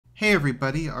Hey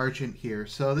everybody, Argent here.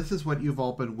 So this is what you've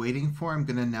all been waiting for. I'm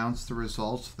going to announce the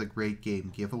results of the Great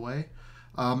Game giveaway.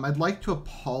 I'd like to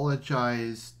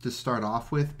apologize to start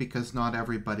off with because not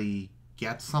everybody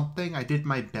gets something. I did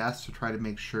my best to try to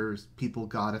make sure people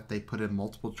got, if they put in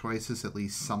multiple choices, at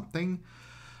least something.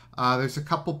 There's a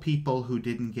couple people who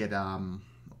didn't get,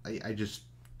 I just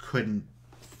couldn't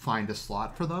find a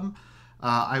slot for them.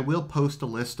 I will post a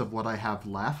list of what I have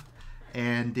left.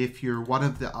 And if you're one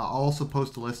of the, I'll also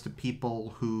post a list of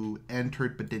people who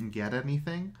entered but didn't get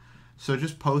anything. So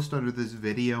just post under this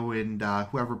video, and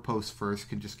whoever posts first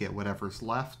can just get whatever's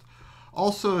left.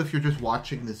 Also, if you're just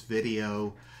watching this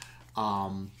video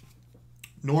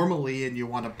normally and you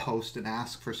want to post and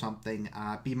ask for something,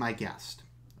 be my guest.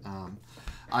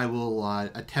 I will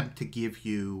attempt to give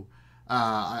you,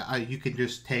 you can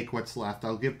just take what's left.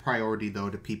 I'll give priority, though,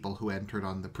 to people who entered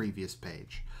on the previous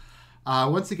page.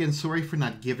 Once again, sorry for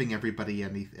not giving everybody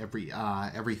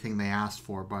everything they asked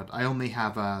for, but I only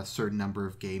have a certain number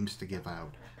of games to give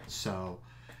out. So,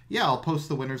 yeah, I'll post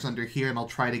the winners under here, and I'll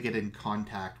try to get in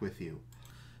contact with you.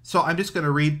 So I'm just going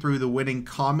to read through the winning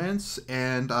comments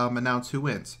and announce who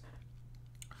wins.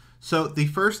 So the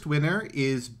first winner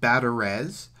is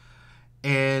Batarez,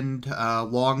 and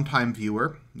longtime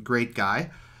viewer, great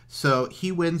guy. So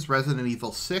he wins Resident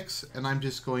Evil 6, and I'm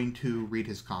just going to read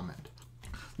his comment.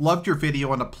 Loved your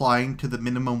video on applying to the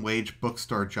minimum wage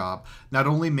bookstore job. Not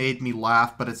only made me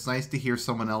laugh, but it's nice to hear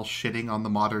someone else shitting on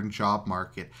the modern job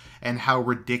market and how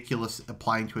ridiculous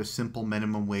applying to a simple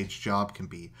minimum wage job can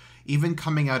be. Even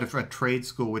coming out of a trade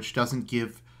school which didn't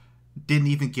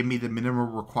even give me the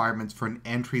minimum requirements for an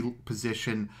entry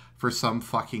position for some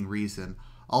fucking reason.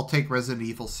 I'll take Resident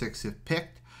Evil 6 if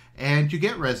picked, and you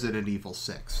get Resident Evil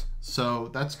 6. So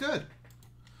that's good.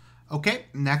 Okay,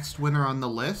 next winner on the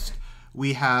list.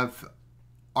 We have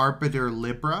Arbiter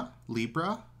Libra.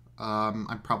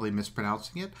 I'm probably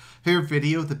mispronouncing it. Favorite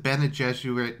video, the Bene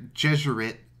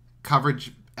Gesserit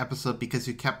coverage episode because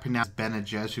you kept pronouncing Bene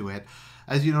Gesserit.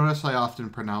 As you notice, I often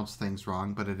pronounce things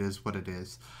wrong, but it is what it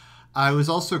is. It was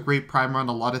also a great primer on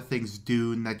a lot of things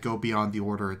Dune that go beyond the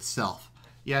order itself.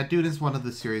 Yeah, Dune is one of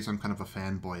the series I'm kind of a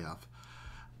fanboy of.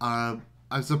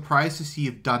 I was surprised to see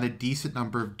you've done a decent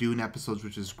number of Dune episodes,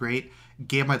 which is great.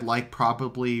 Game I'd like,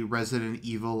 probably Resident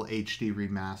Evil HD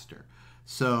Remaster.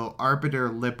 So, Arbiter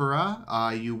Libera,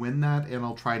 you win that, and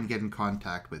I'll try and get in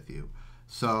contact with you.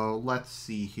 So, let's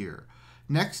see here.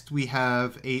 Next, we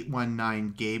have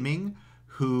 819 Gaming,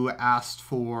 who asked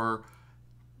for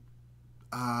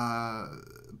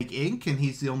Ink, and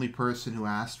he's the only person who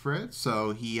asked for it,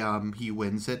 so he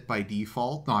wins it by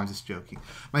default. No, I'm just joking.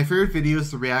 My favorite video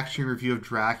is the reaction review of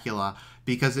Dracula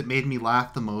because it made me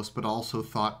laugh the most, but also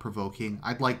thought-provoking.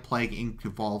 I'd like Plague Inc.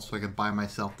 Evolved so I can buy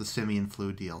myself the Simian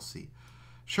Flu DLC.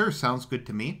 Sure, sounds good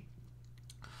to me.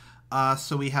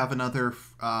 So we have another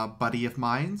buddy of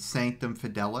mine, Sanctum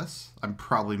Fidelis. I'm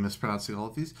probably mispronouncing all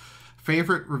of these.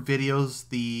 Favorite videos,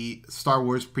 the Star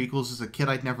Wars prequels. As a kid,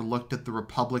 I'd never looked at the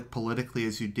Republic politically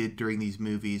as you did during these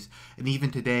movies. And even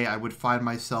today, I would find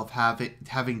myself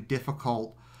having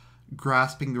difficult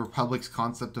grasping the Republic's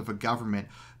concept of a government.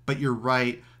 But you're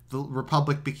right, the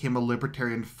Republic became a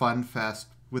libertarian fun fest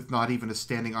with not even a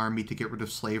standing army to get rid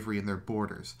of slavery in their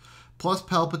borders. Plus,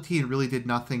 Palpatine really did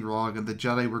nothing wrong, and the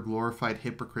Jedi were glorified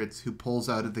hypocrites who pulls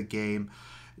out of the game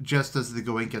just as the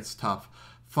going gets tough.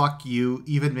 Fuck you,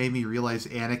 even made me realize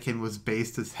Anakin was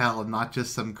based as hell and not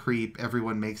just some creep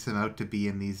everyone makes him out to be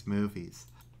in these movies.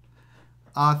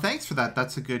 Thanks for that.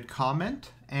 That's a good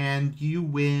comment. And you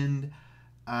win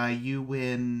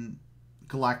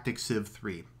Galactic Civ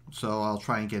 3. So I'll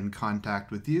try and get in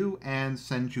contact with you and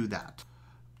send you that.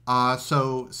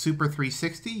 So Super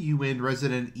 360, you win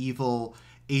Resident Evil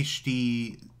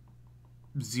HD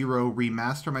 0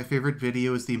 Remaster. My favorite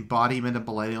video is the embodiment of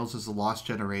millennials as a lost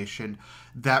generation.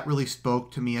 That really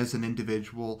spoke to me as an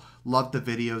individual. Love the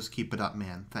videos. Keep it up,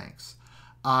 man. Thanks.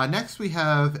 Next we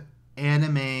have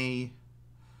Anime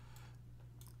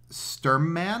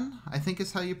Sturmman, I think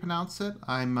is how you pronounce it.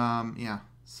 Yeah.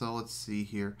 So let's see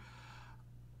here.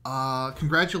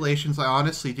 Congratulations. I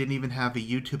honestly didn't even have a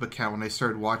YouTube account when I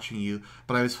started watching you,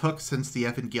 but I was hooked since the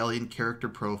Evangelion character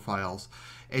profiles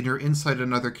and your insight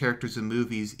on other characters and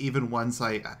movies, even ones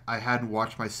I hadn't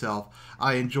watched myself.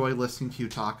 I enjoy listening to you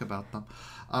talk about them.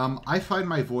 I find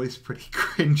my voice pretty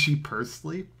cringy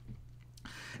personally.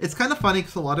 It's kind of funny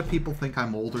because a lot of people think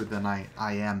I'm older than I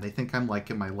am. They think I'm like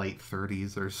in my late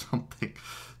 30s or something.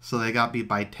 So they got me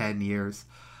by 10 years.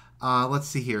 Let's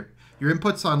see here. Your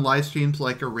inputs on live streams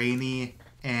like Irani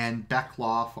and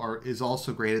Beckloff is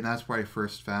also great, and that's where I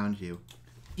first found you.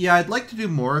 Yeah, I'd like to do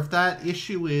more of that.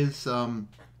 Issue is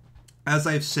As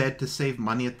I've said, to save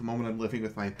money at the moment, I'm living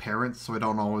with my parents, so I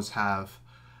don't always have,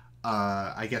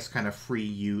 I guess, kind of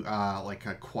free like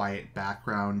a quiet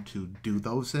background to do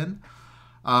those in.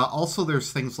 Also,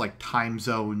 there's things like time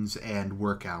zones and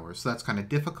work hours, so that's kind of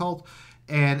difficult.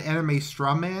 And Anime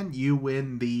Strawman, you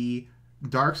win the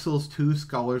Dark Souls 2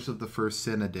 Scholars of the First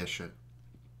Sin edition.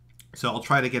 So I'll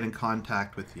try to get in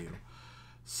contact with you.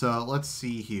 So let's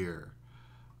see here.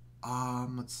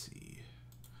 Let's see.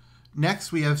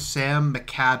 Next, we have Sam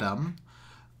McAdam.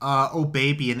 Oh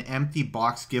baby, an empty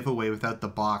box giveaway without the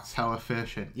box. How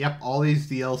efficient. Yep, all these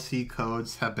DLC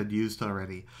codes have been used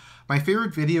already. My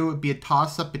favorite video would be a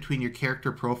toss-up between your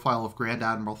character profile of Grand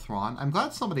Admiral Thrawn. I'm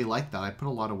glad somebody liked that. I put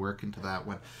a lot of work into that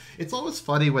one. It's always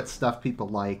funny what stuff people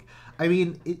like. I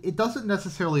mean, it doesn't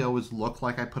necessarily always look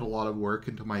like I put a lot of work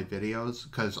into my videos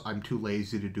because I'm too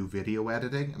lazy to do video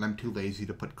editing and I'm too lazy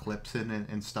to put clips in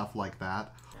and stuff like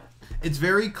that. It's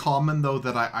very common, though,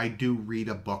 that I do read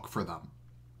a book for them.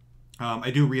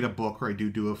 I do read a book, or I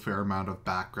do a fair amount of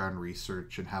background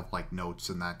research and have like notes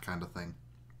and that kind of thing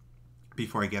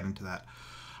before I get into that.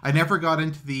 I never got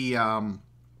into the oh,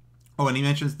 and he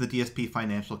mentions the DSP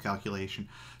financial calculation.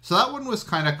 So that one was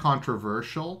kind of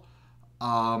controversial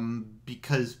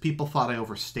because people thought I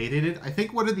overstated it. I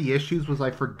think one of the issues was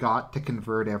I forgot to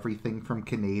convert everything from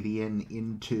Canadian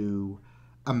into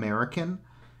American,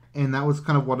 and that was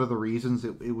kind of one of the reasons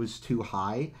it was too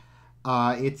high.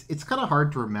 It's kind of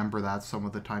hard to remember that some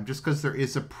of the time, just because there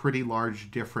is a pretty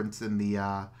large difference in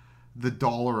the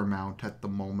dollar amount at the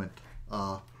moment.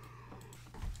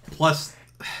 Plus,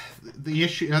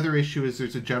 another issue is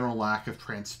there's a general lack of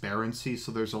transparency,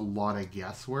 so there's a lot of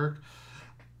guesswork.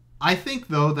 I think,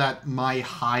 though, that my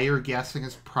higher guessing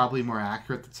is probably more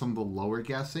accurate than some of the lower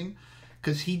guessing,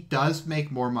 because he does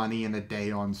make more money in a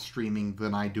day on streaming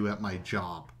than I do at my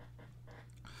job.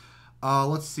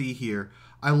 Let's see here.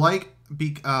 I like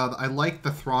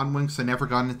the Thrawn Winks. I never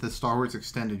got into the Star Wars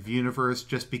Extended Universe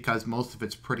just because most of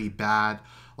it's pretty bad.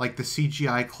 Like the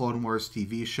CGI Clone Wars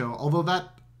TV show, although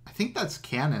I think that's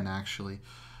canon actually.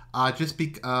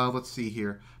 Let's see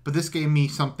here. But this gave me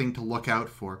something to look out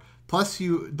for. Plus,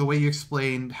 the way you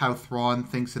explained how Thrawn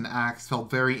thinks and acts felt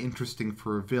very interesting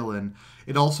for a villain.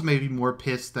 It also made me more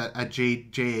pissed at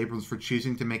J.J. Abrams for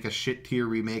choosing to make a shit-tier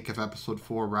remake of Episode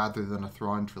 4 rather than a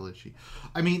Thrawn trilogy.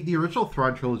 I mean, the original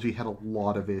Thrawn trilogy had a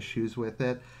lot of issues with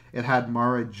it. It had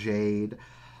Mara Jade.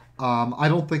 I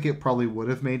don't think it probably would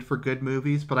have made for good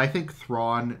movies, but I think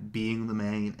Thrawn being the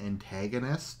main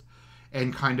antagonist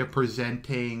and kind of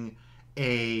presenting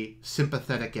a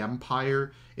sympathetic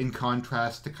empire in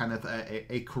contrast to kind of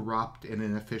a corrupt and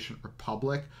inefficient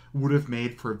republic would have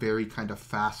made for a very kind of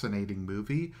fascinating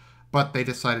movie, but they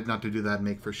decided not to do that and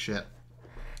make for shit.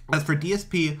 As for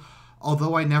DSP,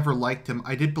 although I never liked him,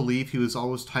 I did believe he was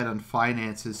always tight on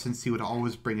finances since he would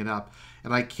always bring it up,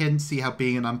 and I can see how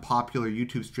being an unpopular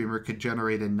YouTube streamer could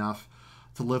generate enough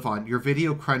to live on. Your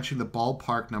video crunching the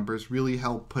ballpark numbers really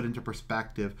helped put into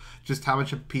perspective just how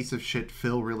much of a piece of shit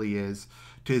Phil really is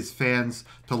to his fans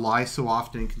to lie so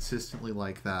often and consistently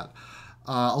like that.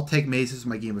 I'll take Maze as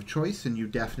my game of choice, and you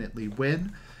definitely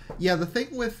win. Yeah, the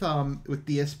thing with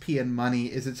DSP and money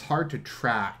is it's hard to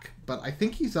track, but I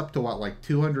think he's up to what, like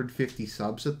 250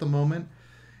 subs at the moment,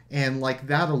 and like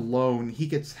that alone, he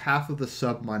gets half of the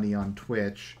sub money on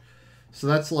Twitch. So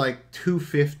that's like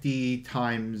 250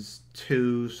 times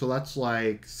 2, so that's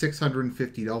like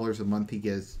 $650 a month he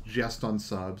gets just on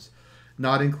subs,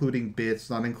 not including bits,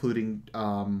 not including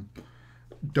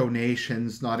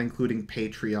donations, not including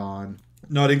Patreon,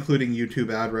 not including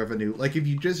YouTube ad revenue. Like if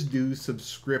you just do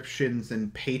subscriptions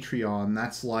and Patreon,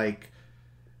 that's like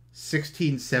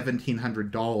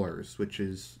 $1,700, which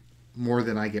is more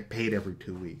than I get paid every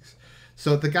 2 weeks.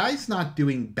 So the guy's not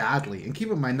doing badly. And keep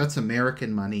in mind, that's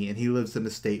American money, and he lives in a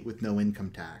state with no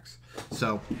income tax.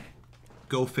 So,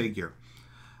 go figure.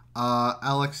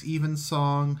 Alex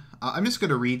Evensong. I'm just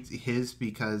going to read his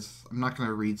because I'm not going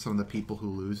to read some of the people who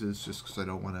loses just because I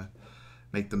don't want to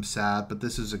make them sad. But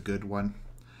this is a good one.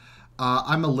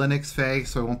 I'm a Linux fag,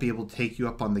 so I won't be able to take you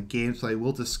up on the game, so I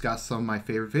will discuss some of my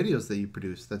favorite videos that you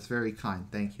produce. That's very kind.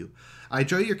 Thank you. I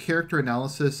enjoy your character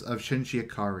analysis of Shinji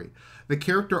Ikari. The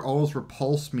character always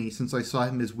repulsed me since I saw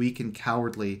him as weak and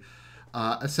cowardly,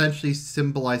 essentially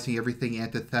symbolizing everything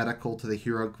antithetical to the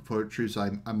hero virtues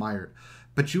I admired.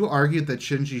 But you argued that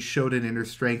Shinji showed an inner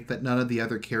strength that none of the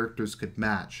other characters could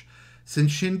match.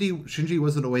 Since Shinji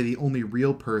was in a way the only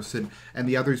real person, and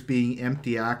the others being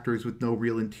empty actors with no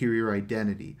real interior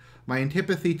identity. My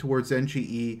antipathy towards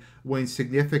NGE waned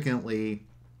significantly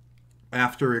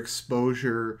after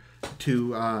exposure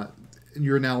to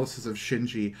your analysis of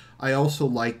Shinji. I also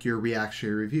like your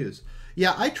reactionary reviews.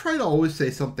 Yeah, I try to always say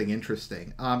something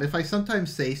interesting. If I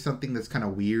sometimes say something that's kind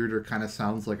of weird or kind of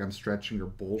sounds like I'm stretching or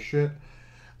bullshit,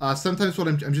 sometimes what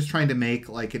I'm just trying to make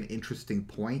like an interesting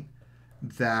point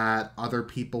that other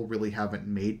people really haven't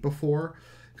made before.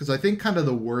 Because I think kind of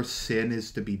the worst sin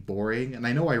is to be boring, and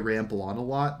I know I ramble on a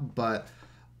lot, but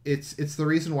it's the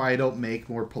reason why I don't make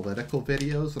more political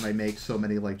videos and I make so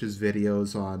many like just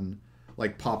videos on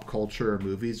like pop culture or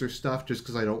movies or stuff, just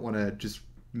because I don't want to just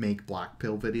make black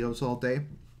pill videos all day.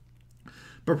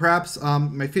 But perhaps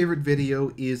my favorite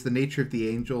video is The Nature of the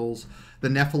Angels, the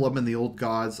Nephilim and the Old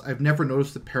Gods. I've never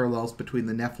noticed the parallels between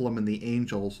the Nephilim and the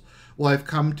angels. Well, I've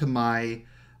come to my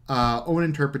own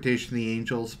interpretation of the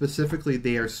angels. Specifically,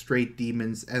 they are straight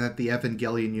demons, and that the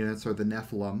Evangelion units are the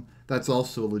Nephilim. That's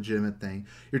also a legitimate thing.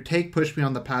 Your take pushed me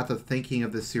on the path of thinking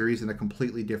of the series in a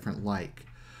completely different light.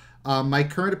 My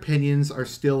current opinions are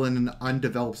still in an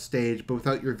undeveloped stage, but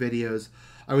without your videos,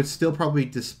 I would still probably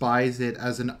despise it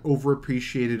as an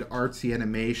overappreciated artsy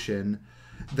animation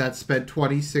that spent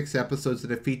 26 episodes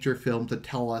in a feature film to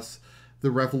tell us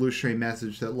the revolutionary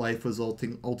message that life was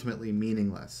ultimately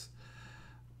meaningless.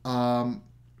 Yeah,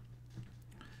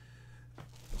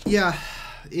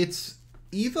 it's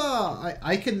Eva.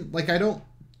 I can, like, I don't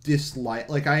dislike,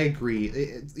 like, I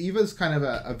agree. Eva's kind of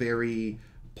a very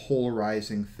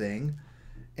polarizing thing,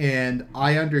 and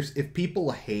if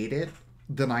people hate it,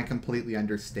 then I completely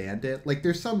understand it. Like,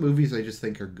 there's some movies I just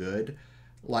think are good.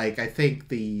 Like, I think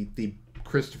the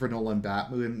Christopher Nolan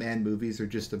Batman movies are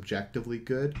just objectively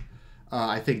good.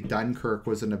 I think Dunkirk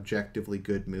was an objectively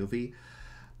good movie.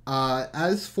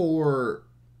 As for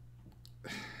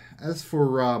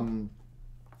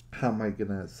how am I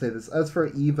gonna say this? As for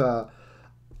Eva,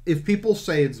 if people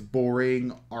say it's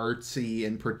boring, artsy,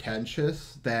 and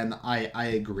pretentious, then I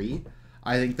agree.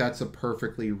 I think that's a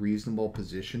perfectly reasonable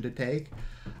position to take.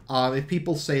 If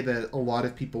people say that a lot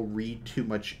of people read too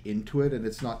much into it and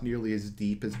it's not nearly as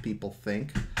deep as people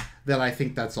think, then I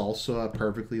think that's also a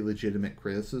perfectly legitimate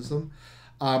criticism.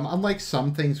 Unlike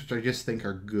some things which I just think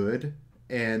are good,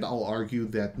 and I'll argue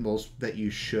that that you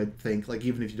should think, like,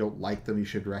 even if you don't like them, you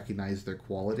should recognize their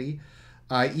quality.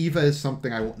 Eva is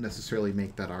something I won't necessarily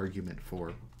make that argument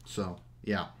for. So,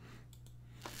 yeah.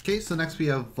 Okay, so next we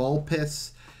have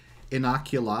Vulpes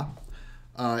inocula,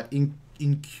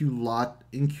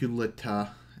 inculata.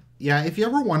 Yeah, if you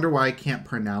ever wonder why I can't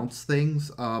pronounce things,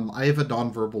 I have a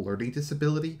nonverbal learning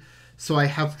disability, so I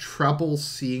have trouble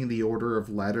seeing the order of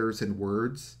letters and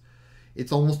words.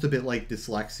 It's almost a bit like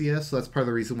dyslexia, so that's part of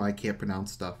the reason why I can't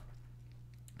pronounce stuff.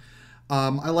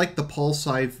 I like the Pulse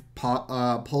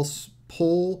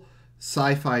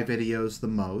sci-fi videos the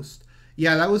most.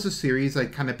 Yeah, that was a series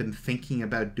I'd kind of been thinking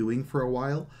about doing for a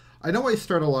while. I know I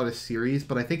start a lot of series,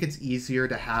 but I think it's easier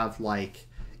to have, like,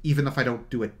 even if I don't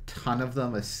do a ton of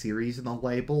them, a series in the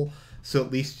label, so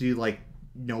at least you, like,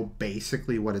 know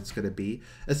basically what it's going to be.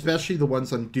 Especially the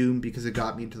ones on Dune, because it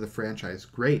got me into the franchise.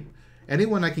 Great.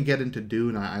 Anyone I can get into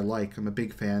Dune, I like. I'm a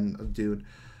big fan of Dune.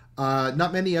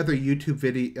 Not many other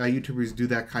YouTubers do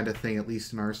that kind of thing, at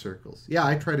least in our circles. Yeah,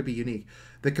 I try to be unique.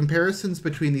 The comparisons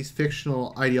between these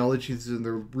fictional ideologies and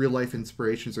their real-life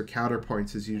inspirations or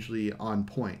counterpoints is usually on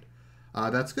point.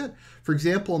 That's good. For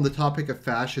example, on the topic of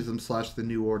fascism / the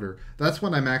New Order, that's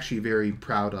one I'm actually very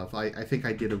proud of. I think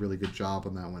I did a really good job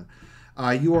on that one.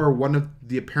 You are one of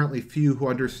the apparently few who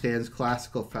understands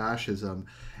classical fascism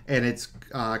and its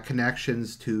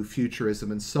connections to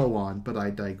futurism and so on, but I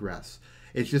digress.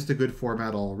 It's just a good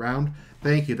format all around.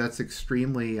 Thank you. That's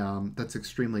extremely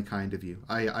kind of you.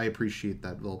 I appreciate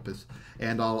that, Vulpes.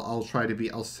 And I'll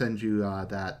send you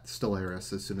that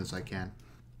Stellaris as soon as I can.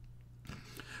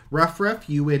 Ref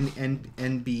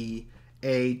UNNBA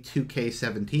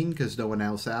 2K17 because no one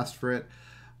else asked for it.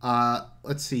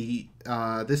 Let's see.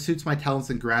 This suits my talents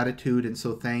and gratitude, and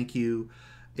so thank you.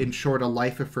 In short, a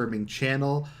life-affirming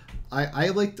channel.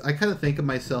 I kind of think of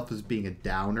myself as being a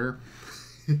downer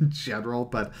in general,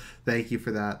 but thank you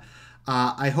for that.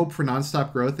 I hope for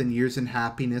nonstop growth and years in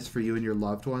happiness for you and your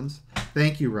loved ones.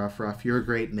 Thank you, Ruff. You're a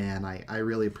great man. I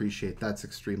really appreciate that. That's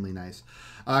extremely nice.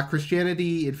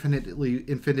 Christianity,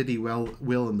 infinity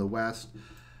will in the West.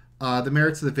 The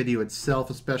merits of the video itself,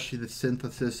 especially the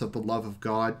synthesis of the love of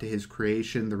God to his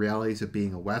creation, the realities of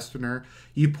being a Westerner.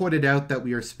 You pointed out that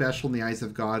we are special in the eyes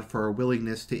of God for our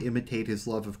willingness to imitate his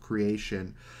love of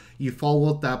creation. You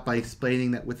followed that by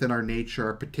explaining that within our nature,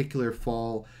 our particular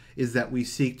fall is that we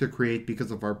seek to create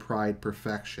because of our pride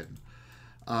perfection.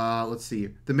 Let's see.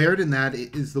 The merit in that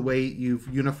is the way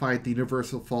you've unified the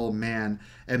universal fall of man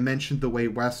and mentioned the way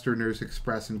Westerners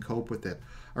express and cope with it.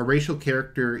 A racial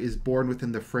character is born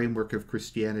within the framework of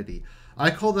Christianity.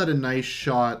 I call that a nice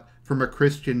shot from a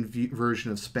Christian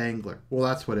version of Spangler. Well,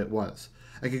 that's what it was.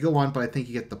 I could go on, but I think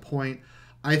you get the point.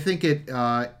 I think it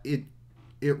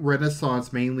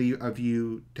renaissance mainly of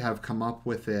you to have come up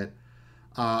with it.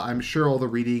 I'm sure all the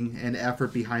reading and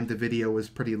effort behind the video was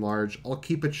pretty large. I'll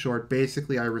keep it short.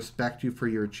 Basically, I respect you for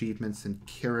your achievements and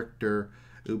character.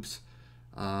 Oops.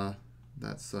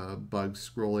 That's bug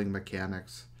scrolling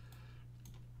mechanics.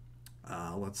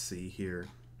 Let's see here.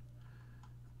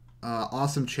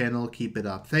 Awesome channel. Keep it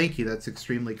up. Thank you. That's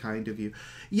extremely kind of you.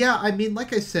 Yeah, I mean,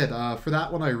 like I said, for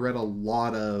that one, I read a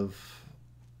lot of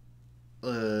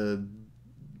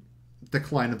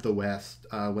Decline of the West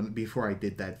before I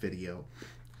did that video.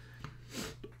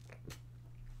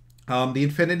 The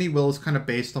Infinity Will is kind of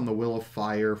based on the Will of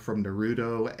Fire from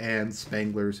Naruto and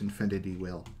Spangler's Infinity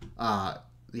Will.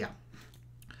 Yeah.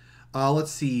 Let's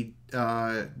see.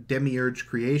 Demiurge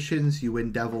Creations, you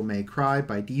win Devil May Cry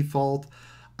by default.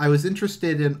 I was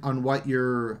interested on what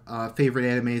your favorite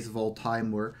animes of all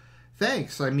time were.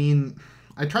 Thanks. I mean,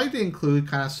 I tried to include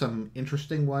kind of some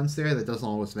interesting ones there that doesn't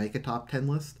always make a top 10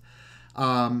 list.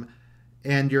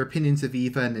 And your opinions of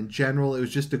Eva, and in general, it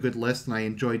was just a good list, and I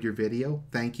enjoyed your video.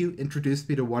 Thank you. Introduced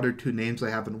me to 1 or 2 names I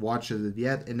haven't watched as of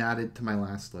yet, and added to my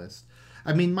last list.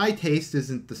 I mean, my taste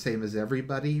isn't the same as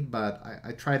everybody, but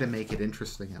I try to make it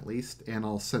interesting at least, and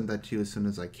I'll send that to you as soon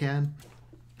as I can.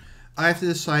 I have to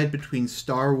decide between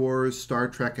Star Wars, Star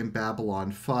Trek, and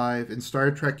Babylon 5. In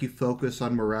Star Trek, you focus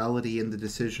on morality and the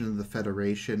decision of the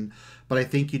Federation, but I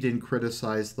think you didn't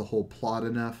criticize the whole plot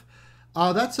enough.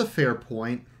 That's a fair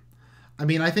point. I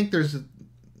mean, I think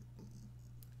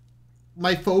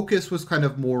my focus was kind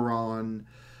of more on...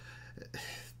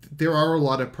 There are a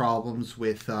lot of problems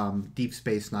with Deep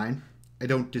Space Nine. I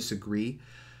don't disagree.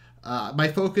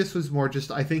 My focus was more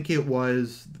just, I think it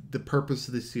was, the purpose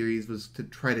of the series was to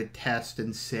try to test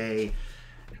and say,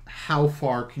 how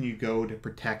far can you go to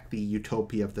protect the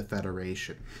utopia of the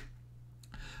Federation?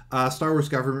 Star Wars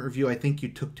Government Review, I think you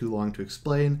took too long to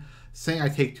explain. Saying I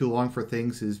take too long for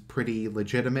things is pretty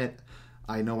legitimate.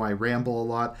 I know I ramble a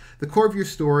lot. The core of your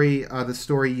story, the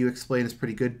story you explain is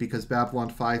pretty good because Babylon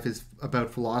 5 is about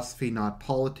philosophy, not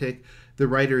politics. The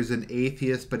writer is an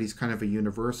atheist, but he's kind of a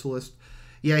universalist.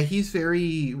 Yeah, he's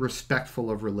very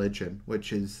respectful of religion,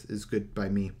 which is good by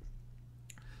me.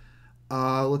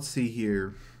 Let's see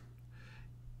here.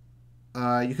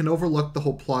 You can overlook the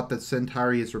whole plot that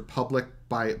Centauri is republic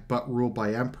but ruled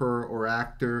by emperor or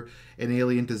actor, and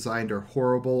alien designed or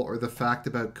horrible, or the fact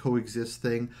about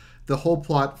coexisting. The whole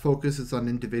plot focuses on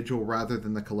individual rather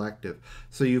than the collective.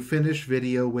 So you finish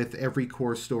video with every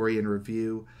core story and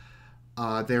review.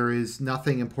 There is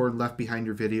nothing important left behind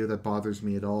your video that bothers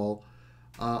me at all.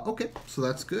 Okay, so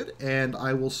that's good. And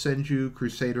I will send you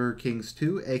Crusader Kings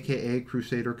 2, aka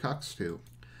Crusader Cucks 2.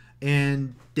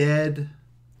 And Dead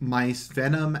Mice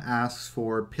Venom asks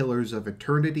for Pillars of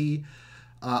Eternity.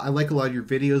 I like a lot of your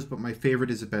videos, but my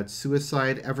favorite is about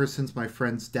suicide. Ever since my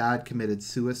friend's dad committed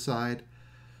suicide.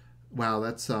 Wow,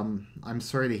 that's, I'm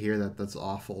sorry to hear that. That's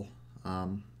awful. I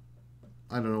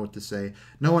don't know what to say.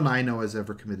 No one I know has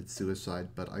ever committed suicide,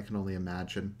 but I can only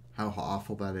imagine how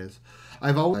awful that is.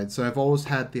 I've always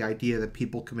had the idea that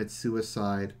people commit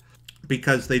suicide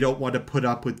because they don't want to put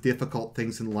up with difficult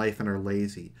things in life and are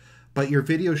lazy. But your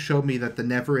videos show me that the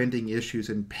never-ending issues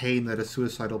and pain that a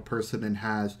suicidal person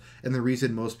has, and the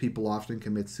reason most people often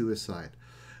commit suicide.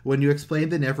 When you explain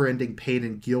the never-ending pain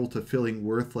and guilt of feeling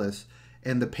worthless,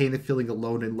 and the pain of feeling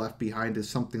alone and left behind is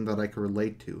something that I can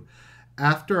relate to.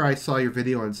 After I saw your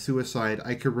video on suicide,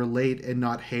 I could relate and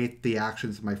not hate the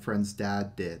actions my friend's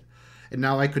dad did. And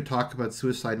now I could talk about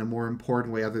suicide in a more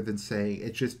important way other than saying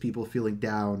it's just people feeling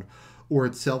down or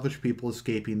it's selfish people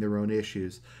escaping their own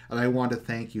issues. And I want to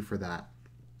thank you for that.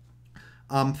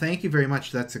 Thank you very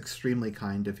much. That's extremely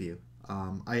kind of you.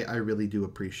 I really do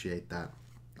appreciate that.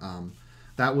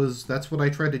 That's what I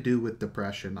try to do with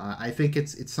depression. I think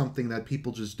it's something that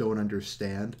people just don't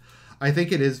understand. I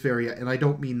think it is very, and I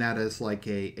don't mean that as like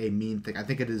a mean thing. I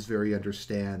think it is very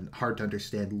hard to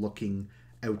understand looking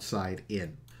outside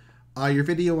in. Your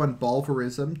video on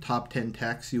Bolverism, top 10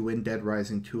 texts, you win Dead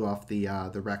Rising 2 off the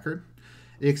record.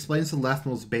 It explains the left's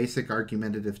most basic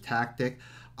argumentative tactic.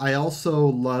 I also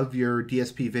love your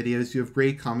DSP videos. You have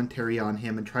great commentary on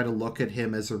him and try to look at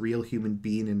him as a real human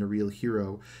being and a real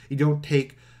hero. You don't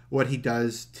take what he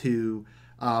does to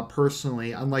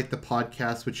personally, unlike the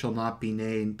podcast, which shall not be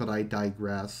named, but I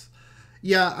digress.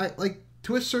 Yeah,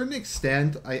 to a certain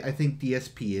extent, I think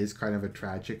DSP is kind of a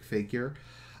tragic figure.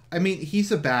 I mean,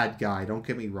 he's a bad guy, don't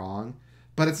get me wrong,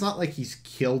 but it's not like he's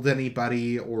killed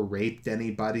anybody or raped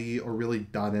anybody or really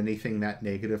done anything that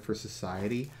negative for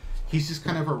society. He's just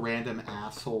kind of a random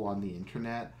asshole on the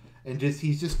internet. and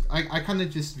I kind of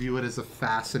just view it as a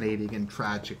fascinating and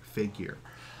tragic figure.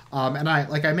 And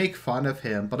I make fun of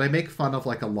him, but I make fun of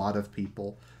like a lot of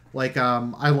people. Like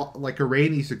like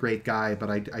Irani's a great guy, but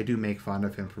I do make fun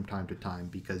of him from time to time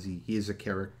because he is a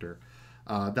character.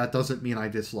 That doesn't mean I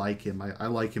dislike him. I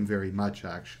like him very much,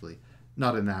 actually.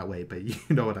 Not in that way, but you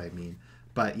know what I mean.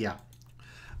 But yeah.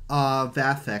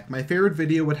 Vathek. My favorite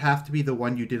video would have to be the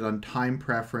one you did on time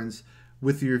preference,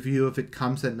 with your review of It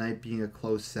Comes at Night being a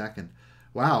close second.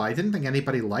 Wow, I didn't think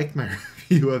anybody liked my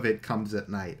review of It Comes at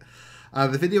Night.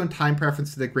 The video on time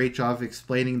preference did a great job of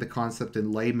explaining the concept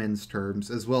in layman's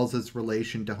terms, as well as its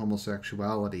relation to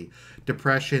homosexuality,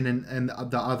 depression, and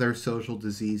the other social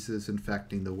diseases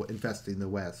infesting the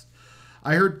West.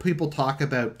 I heard people talk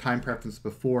about time preference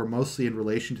before, mostly in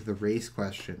relation to the race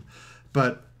question,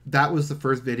 but that was the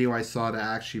first video I saw to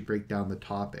actually break down the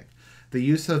topic. The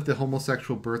use of the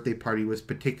homosexual birthday party was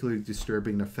particularly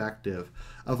disturbing and effective.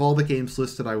 Of all the games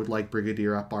listed, I would like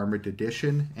Brigadier Up Armored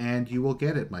Edition, and you will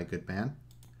get it, my good man.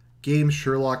 Game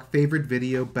Sherlock, favorite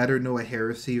video, better know a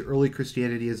heresy. Early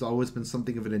Christianity has always been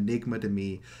something of an enigma to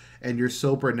me, and your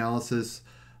sober analysis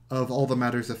of all the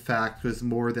matters of fact was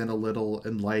more than a little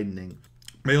enlightening.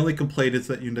 My only complaint is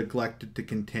that you neglected to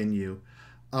continue.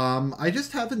 I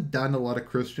just haven't done a lot of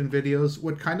Christian videos.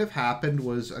 What kind of happened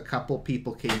was a couple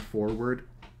people came forward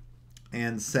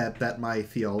and said that my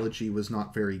theology was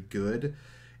not very good,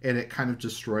 and it kind of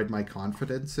destroyed my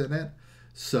confidence in it.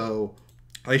 So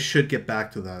I should get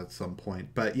back to that at some point.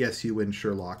 But yes, you win,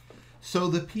 Sherlock. So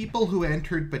the people who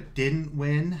entered but didn't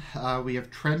win, we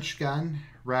have Trench Gun,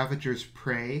 Ravager's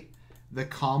Prey, the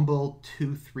Combo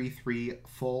 233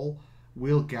 Full,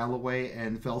 Will Galloway,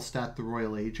 and Velstadt the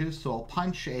Royal Ages. So I'll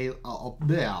post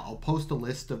a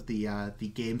list of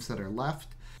the games that are left.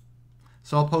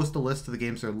 So I'll post a list of the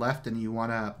games that are left, and you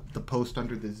want to post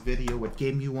under this video what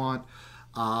game you want.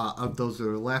 Of those that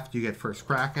are left, you get first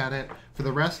crack at it. For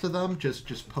the rest of them,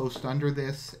 just post under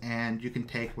this, and you can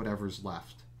take whatever's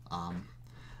left.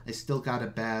 I still got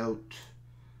about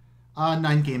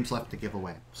 9 games left to give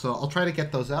away. So I'll try to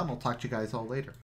get those out, and I'll talk to you guys all later.